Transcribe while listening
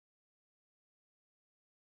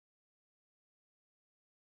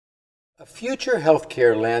A future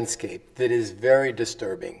healthcare landscape that is very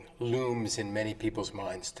disturbing looms in many people's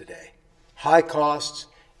minds today. High costs,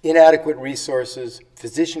 inadequate resources,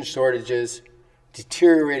 physician shortages,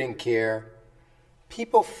 deteriorating care.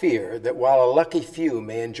 People fear that while a lucky few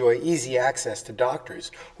may enjoy easy access to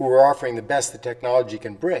doctors who are offering the best the technology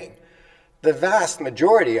can bring, the vast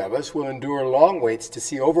majority of us will endure long waits to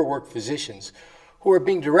see overworked physicians who are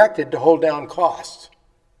being directed to hold down costs.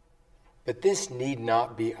 But this need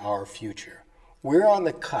not be our future. We're on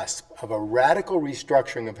the cusp of a radical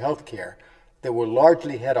restructuring of healthcare that will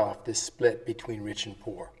largely head off this split between rich and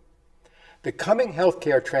poor. The coming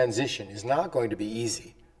healthcare transition is not going to be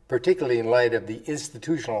easy, particularly in light of the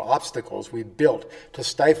institutional obstacles we've built to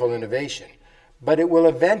stifle innovation, but it will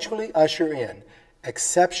eventually usher in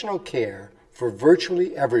exceptional care for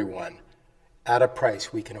virtually everyone at a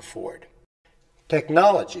price we can afford.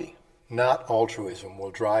 Technology, not altruism,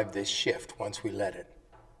 will drive this shift once we let it.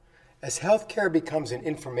 As healthcare becomes an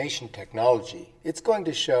information technology, it's going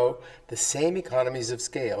to show the same economies of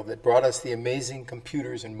scale that brought us the amazing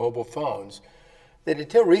computers and mobile phones that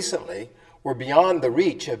until recently were beyond the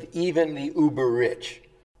reach of even the uber rich,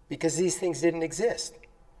 because these things didn't exist.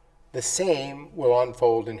 The same will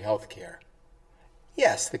unfold in healthcare.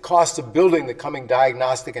 Yes, the cost of building the coming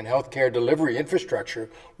diagnostic and healthcare delivery infrastructure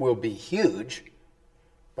will be huge,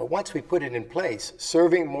 but once we put it in place,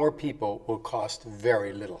 serving more people will cost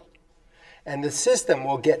very little. And the system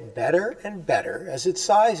will get better and better as its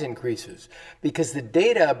size increases, because the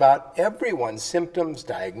data about everyone's symptoms,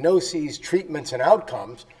 diagnoses, treatments, and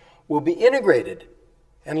outcomes will be integrated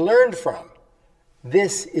and learned from.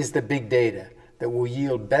 This is the big data that will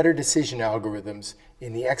yield better decision algorithms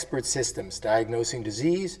in the expert systems diagnosing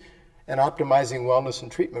disease and optimizing wellness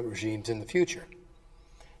and treatment regimes in the future.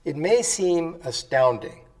 It may seem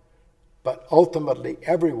astounding, but ultimately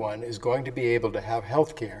everyone is going to be able to have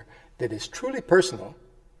healthcare that is truly personal,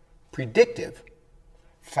 predictive,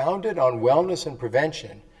 founded on wellness and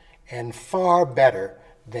prevention, and far better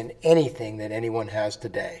than anything that anyone has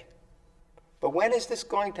today. But when is this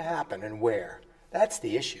going to happen and where? That's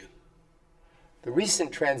the issue. The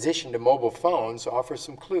recent transition to mobile phones offers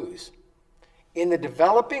some clues. In the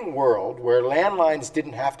developing world, where landlines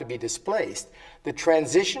didn't have to be displaced, the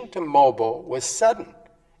transition to mobile was sudden.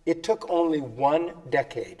 It took only 1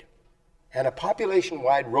 decade. And a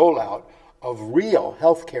population-wide rollout of real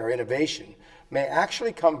healthcare innovation may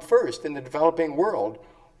actually come first in the developing world,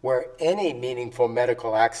 where any meaningful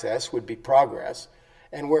medical access would be progress,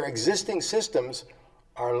 and where existing systems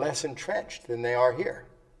are less entrenched than they are here.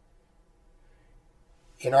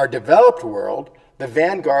 In our developed world, the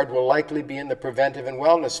vanguard will likely be in the preventive and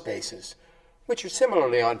wellness spaces, which are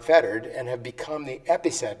similarly unfettered and have become the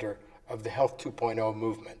epicenter of the Health 2.0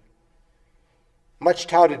 movement.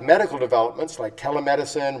 Much-touted medical developments like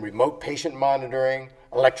telemedicine, remote patient monitoring,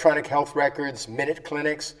 electronic health records, minute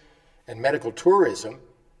clinics, and medical tourism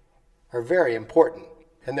are very important,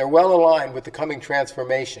 and they're well aligned with the coming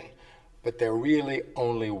transformation, but they're really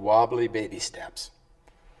only wobbly baby steps.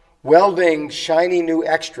 Welding shiny new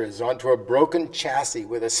extras onto a broken chassis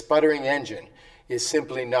with a sputtering engine is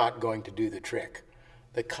simply not going to do the trick.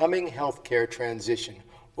 The coming healthcare transition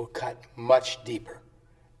will cut much deeper.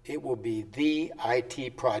 It will be the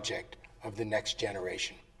IT project of the next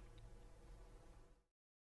generation.